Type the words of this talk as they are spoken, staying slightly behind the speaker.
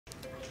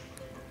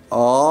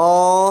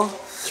All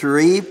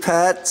 3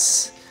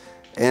 pets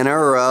in a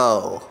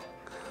row.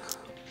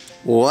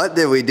 What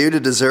did we do to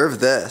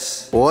deserve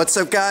this? What's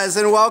up, guys,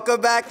 and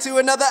welcome back to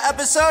another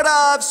episode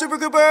of Super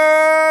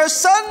Cooper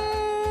Sunday.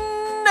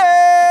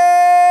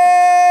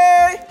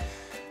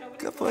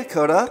 Good boy,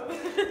 Koda.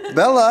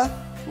 Bella,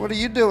 what are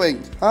you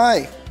doing?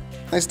 Hi.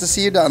 Nice to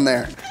see you down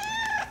there.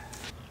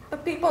 The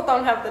people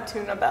don't have the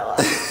tuna,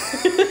 Bella.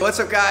 What's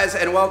up, guys,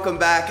 and welcome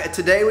back.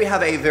 Today we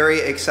have a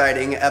very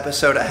exciting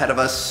episode ahead of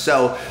us.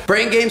 So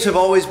brain games have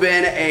always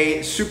been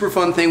a super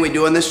fun thing we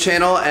do on this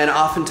channel, and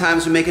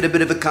oftentimes we make it a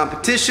bit of a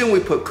competition.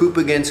 We put Coop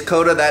against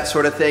Koda, that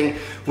sort of thing.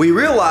 We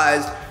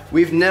realized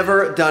we've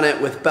never done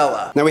it with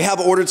Bella. Now, we have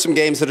ordered some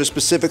games that are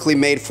specifically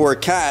made for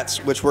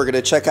cats, which we're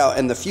gonna check out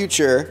in the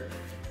future.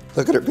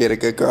 Look at her being a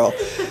good girl.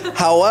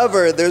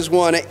 However, there's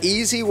one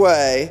easy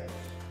way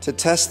to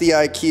test the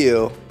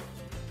IQ.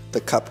 The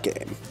cup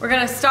game. We're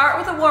gonna start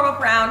with a warm-up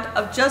round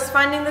of just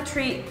finding the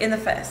treat in the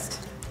fist.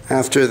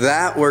 After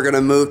that, we're gonna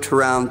move to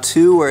round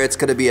 2, where it's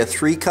gonna be a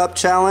 3-cup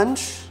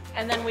challenge.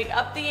 And then we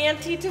up the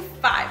ante to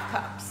 5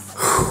 cups.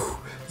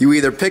 You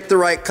either pick the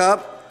right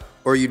cup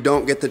or you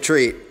don't get the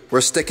treat. We're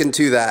sticking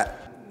to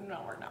that. No,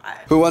 we're not.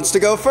 Who wants to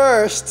go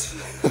first?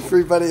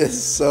 Everybody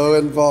is so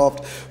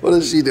involved. What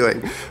is she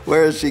doing?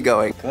 Where is she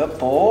going? Good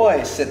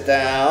boy, sit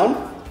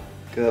down.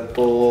 Good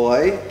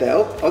boy.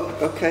 Oh,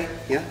 okay.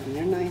 Yeah,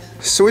 you're nice.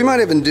 So we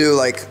might even do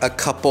like a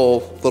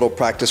couple little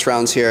practice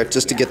rounds here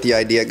just to get the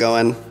idea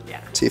going.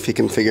 Yeah. See if you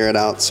can figure it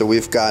out. So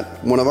we've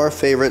got one of our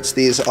favorites.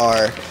 These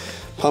are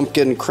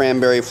pumpkin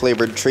cranberry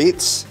flavored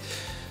treats.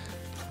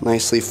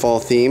 Nicely fall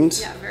themed.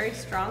 Yeah, very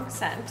strong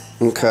scent.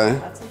 Okay. So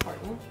that's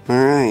important. All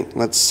right,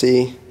 let's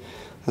see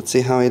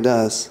how he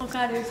does. Oh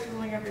God, it's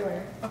falling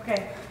everywhere.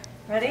 Okay,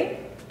 ready?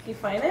 Can you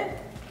find it?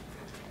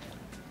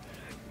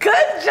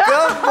 Good job!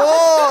 Good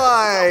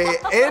boy!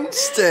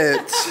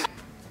 Instant!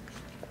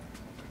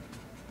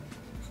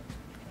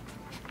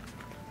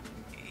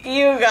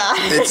 You got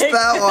it. It's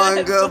that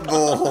one, good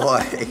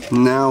boy.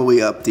 Now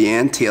we up the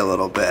ante a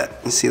little bit.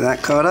 You see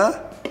that,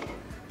 Koda?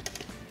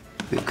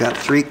 We've got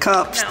 3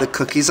 cups. No. The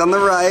cookie's on the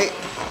right.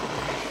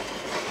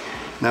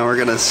 Now we're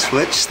gonna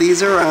switch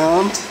these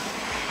around.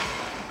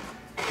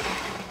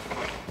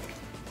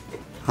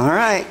 All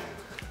right.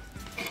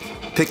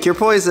 Pick your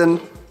poison.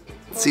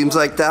 Seems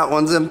like that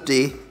one's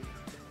empty.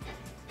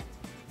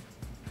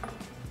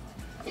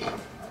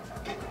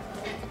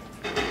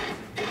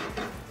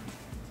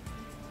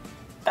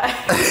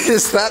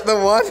 Is that the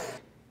one?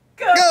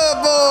 Good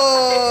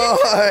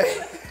boy!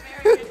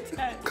 Very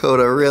intense.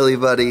 Koda, really,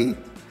 buddy?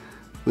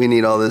 We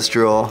need all this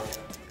drool.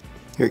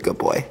 You're a good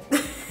boy.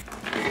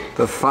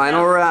 The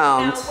final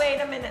round. Now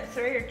wait a minute,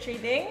 sir, you're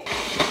cheating.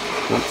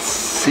 Let's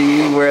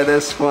see where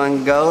this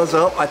one goes.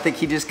 Oh, I think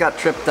he just got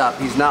tripped up.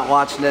 He's not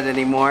watching it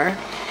anymore.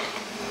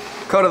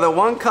 Koda, the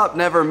 1 cup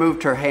never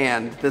moved her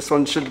hand. This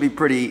one should be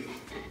pretty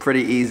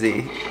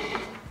easy.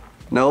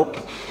 Nope,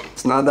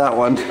 it's not that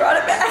one. Brought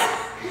it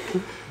back.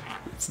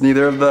 It's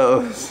neither of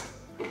those.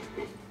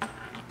 Good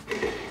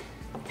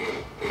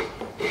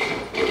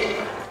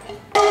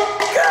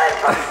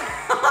boy.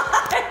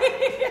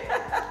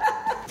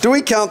 Do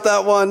we count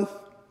that one?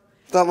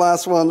 That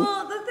last one?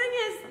 Well, the thing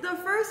is, the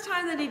first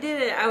time that he did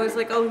it, I was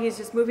like, oh, he's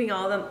just moving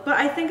all of them. But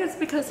I think it's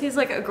because he's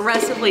like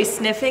aggressively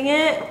sniffing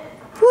it.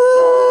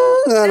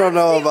 I don't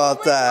know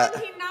about that.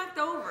 One he knocked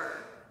over.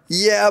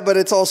 Yeah, but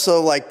it's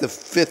also like the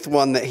 5th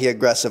one that he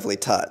aggressively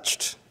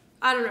touched.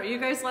 I don't know. You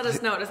guys let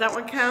us know. Does that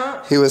one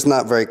count? He was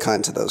not very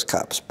kind to those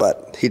cups,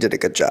 but he did a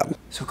good job.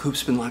 So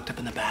Coop's been locked up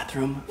in the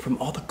bathroom. From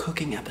all the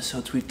cooking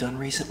episodes we've done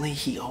recently,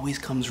 he always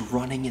comes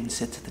running and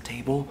sits at the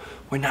table.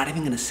 We're not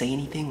even gonna say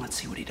anything. Let's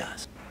see what he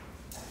does.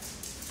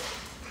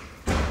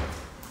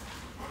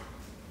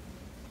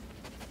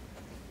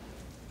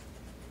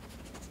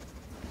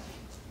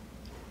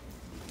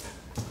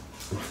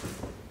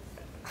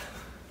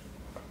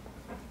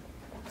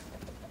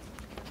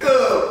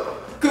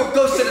 Coop,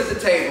 go sit at the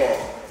table.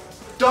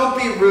 Don't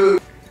be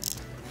rude.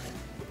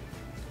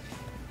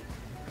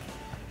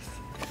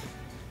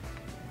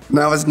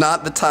 Now is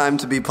not the time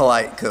to be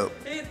polite, Coop.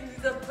 He's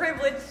a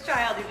privileged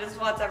child. He just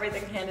wants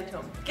everything handed to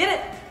him. Get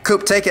it.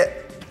 Coop, take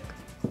it.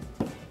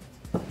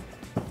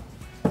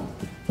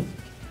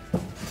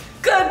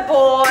 Good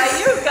boy.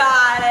 You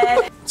got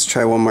it. Let's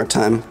try one more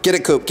time. Get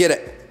it, Coop, get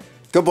it.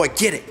 Good boy,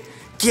 get it.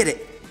 Get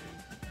it.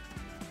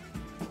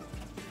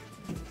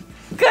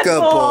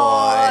 Good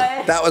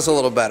boy. That was a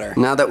little better.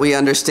 Now that we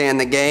understand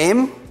the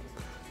game,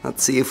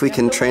 let's see if we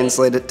can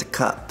translate it to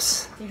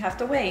cups. You have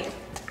to wait.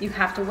 You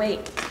have to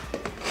wait.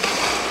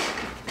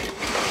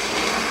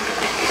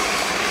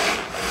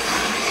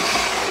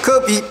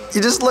 Coop,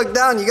 you just look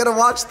down. You gotta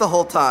watch the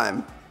whole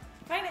time.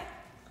 Find it.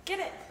 Get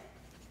it.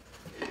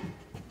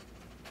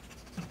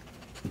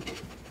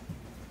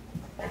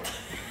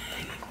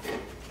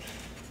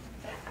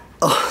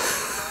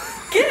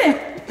 Oh. Get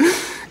it.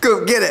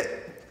 Coop, get it.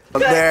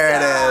 There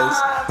it is.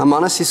 I'm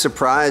honestly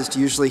surprised.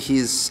 Usually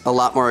he's a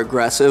lot more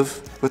aggressive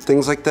with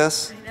things like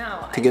this. I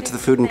know. to get to the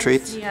food and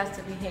treats? He has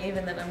to behave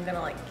and then I'm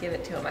gonna like give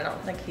it to him. I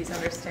don't think he's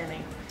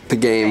understanding. The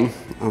game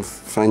of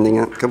finding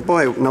it. Good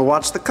boy. Now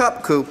watch the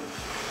cup, Coop.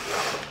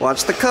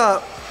 Watch the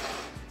cup.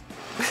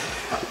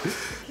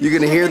 You're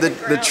gonna hear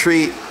the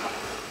treat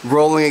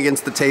rolling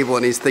against the table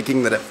and he's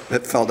thinking that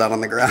it fell down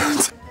on the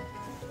ground.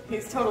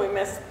 He's totally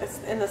missed. It's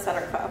in the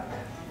center cup.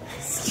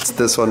 It's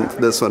this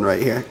one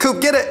right here.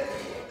 Coop, get it!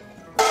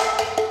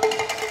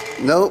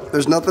 Nope,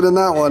 there's nothing in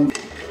that one.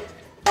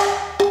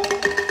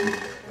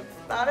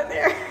 Not in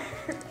there.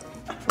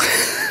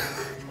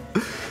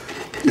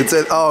 It's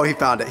it. Oh, he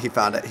found it. He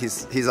found it.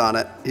 He's on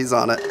it. He's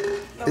on it.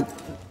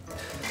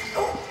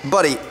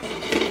 Buddy.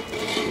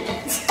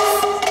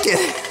 Get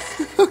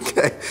it.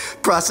 Okay.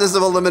 Process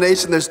of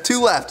elimination. There's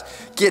 2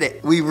 left. Get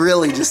it. We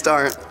really just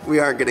aren't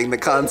getting the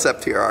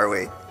concept here, are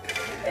we?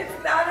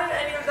 It's not in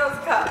any of those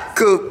cups.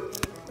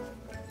 Coop,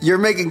 you're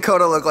making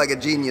Koda look like a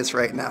genius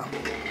right now.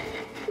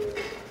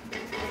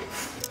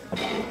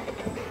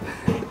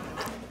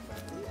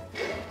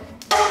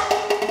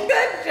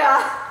 Good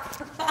job.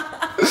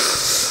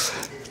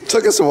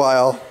 Took us a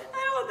while.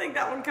 I don't think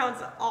that one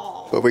counts at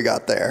all. But we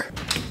got there.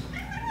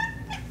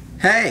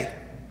 Hey,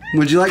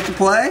 would you like to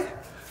play?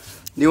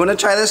 You want to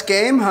try this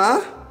game,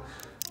 huh?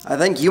 I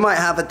think you might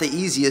have it the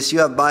easiest. You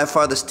have by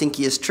far the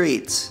stinkiest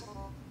treats.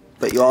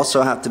 But you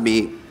also have to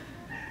be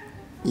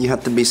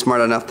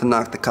smart enough to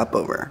knock the cup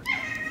over.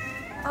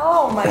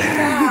 Oh my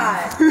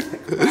God.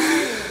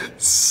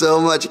 So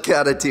much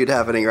catitude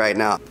happening right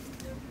now.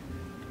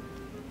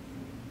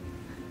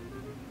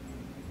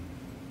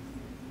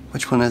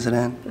 Which one is it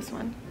in? This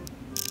one.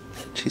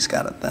 She's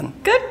got it then.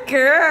 Good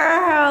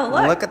girl.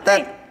 Look at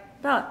that. Hey,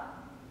 Bella.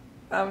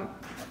 Bella.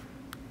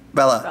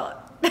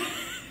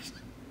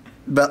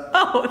 Bella.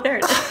 Oh, there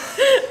it is.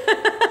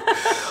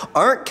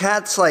 Aren't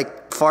cats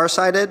like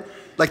farsighted?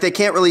 Like they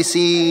can't really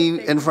see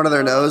in front of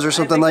their nose or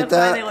something like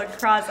that? That's why they look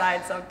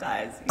cross-eyed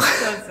sometimes. You're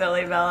so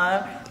silly,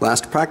 Bella.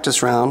 Last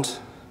practice round.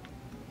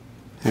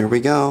 Here we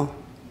go.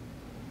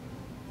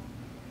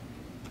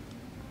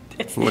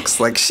 Looks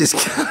like she's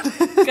got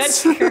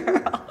it. Good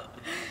girl.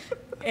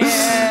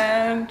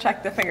 And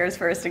check the fingers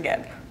first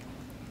again.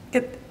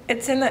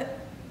 It's in the...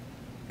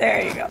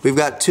 There you go. We've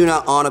got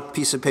tuna on a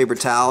piece of paper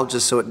towel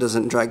just so it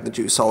doesn't drag the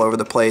juice all over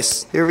the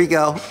place. Here we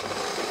go.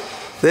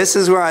 This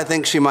is where I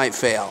think she might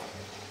fail.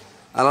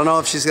 I don't know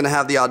if she's gonna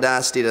have the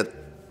audacity to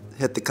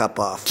hit the cup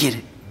off. Get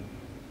it.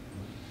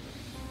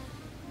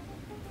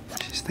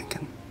 She's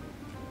thinking.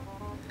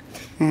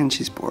 And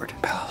she's bored.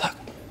 Bella,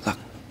 look.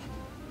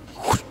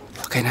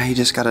 Okay, now you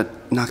just gotta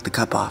knock the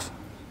cup off.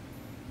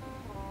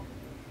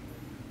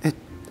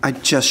 I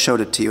just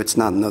showed it to you. It's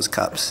not in those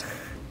cups.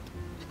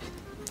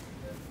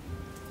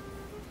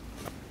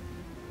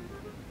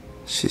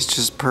 She's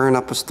just purring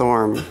up a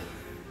storm.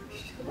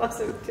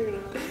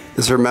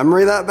 Is her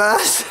memory that bad?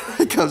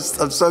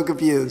 I'm so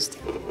confused.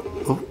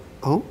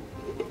 Oh.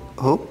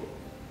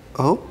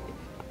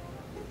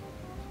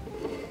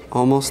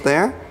 Almost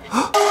there.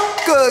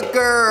 Good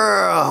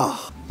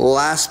girl.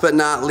 Last but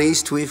not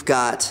least, we've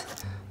got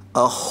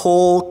a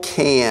whole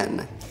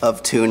can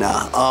of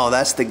tuna. Oh,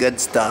 that's the good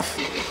stuff.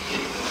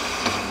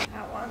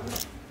 That one.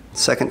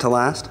 Second to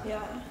last?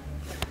 Yeah.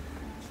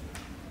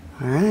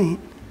 All right.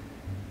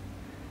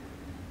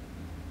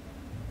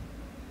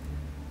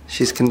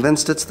 She's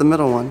convinced it's the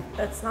middle one.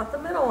 It's not the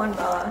middle one,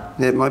 Bella.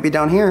 It might be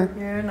down here.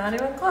 You're not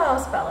even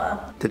close,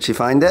 Bella. Did she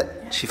find it?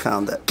 Yeah. She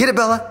found it. Get it,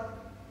 Bella.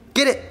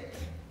 Get it.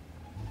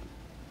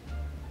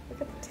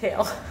 Look at the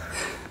tail.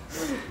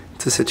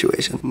 It's a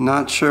situation.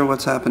 Not sure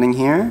what's happening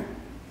here.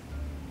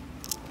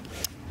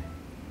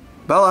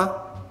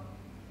 Bella,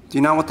 do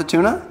you not want the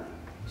tuna?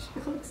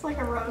 She looks like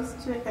a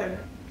roast chicken.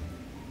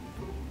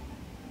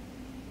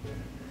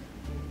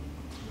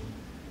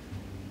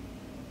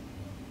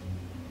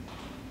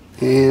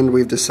 And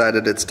we've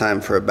decided it's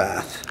time for a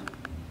bath.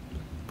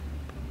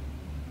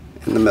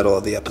 In the middle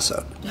of the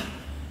episode.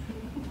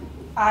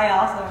 I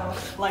also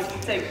like to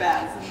take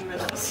baths in the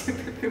middle of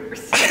Super Cooper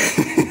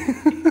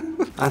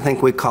stuff. I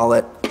think we call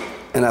it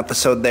an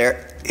episode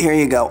there. Here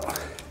you go.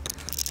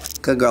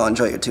 Good girl,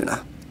 enjoy your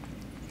tuna.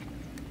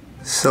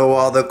 So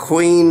while the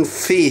queen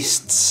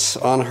feasts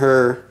on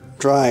her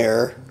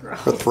dryer,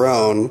 her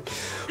throne,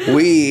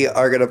 we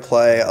are gonna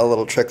play a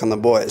little trick on the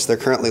boys. They're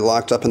currently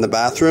locked up in the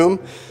bathroom.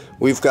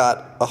 We've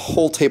got a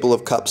whole table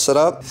of cups set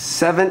up.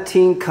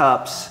 17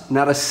 cups,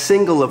 not a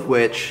single of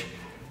which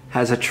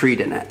has a treat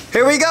in it.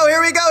 Here we go,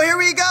 here we go, here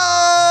we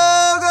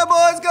go! Good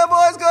boys, good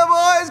boys, good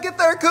boys! Get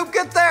there, Coop,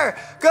 get there!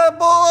 Good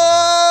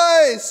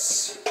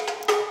boys!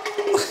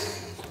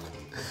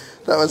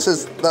 That was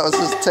his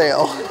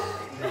tail.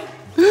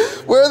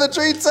 Where are the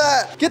treats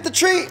at? Get the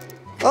treat!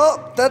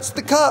 Oh, that's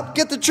the cup.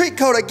 Get the treat,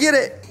 Koda, get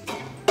it!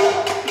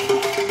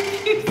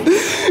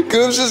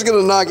 Coop's just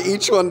gonna knock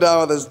each one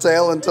down with his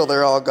tail until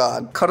they're all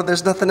gone. Koda,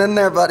 there's nothing in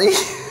there, buddy.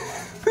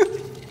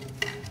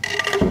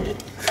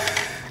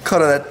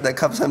 Koda, that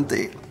cup's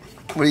empty.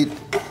 What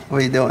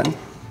are you doing?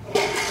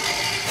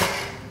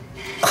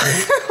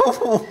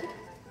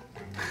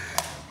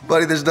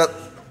 Buddy, there's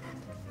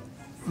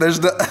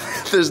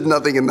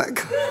nothing in that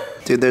cup.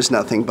 Dude, there's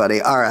nothing, buddy.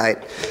 All right,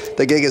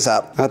 the gig is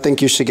up. I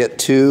think you should get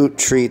 2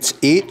 treats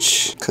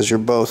each because you're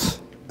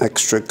both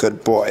extra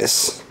good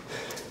boys.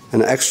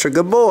 And extra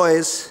good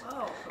boys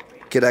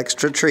get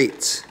extra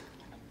treats.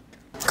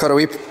 Koda,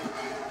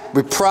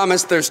 we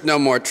promise there's no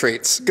more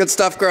treats. Good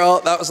stuff,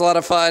 girl. That was a lot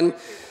of fun.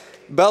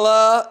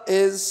 Bella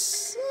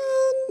is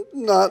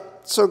not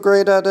so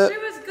great at it. She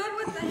was good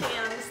with the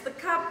hands. The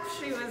cup,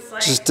 she was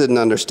like... Just didn't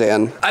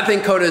understand. I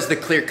think Koda is the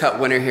clear-cut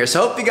winner here.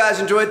 So hope you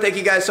guys enjoyed. Thank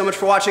you guys so much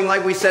for watching.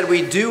 Like we said,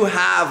 we do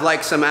have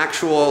like some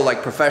actual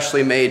like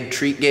professionally made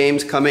treat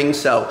games coming.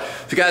 So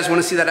if you guys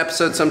want to see that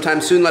episode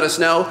sometime soon, let us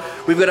know.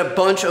 We've got a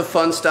bunch of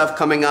fun stuff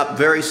coming up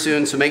very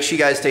soon. So make sure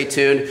you guys stay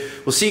tuned.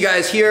 We'll see you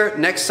guys here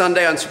next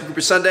Sunday on Super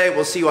Cooper Sunday.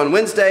 We'll see you on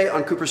Wednesday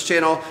on Cooper's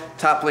channel.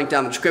 Top link down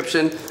in the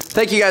description.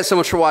 Thank you guys so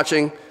much for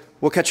watching.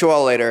 We'll catch you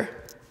all later.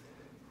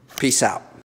 Peace out.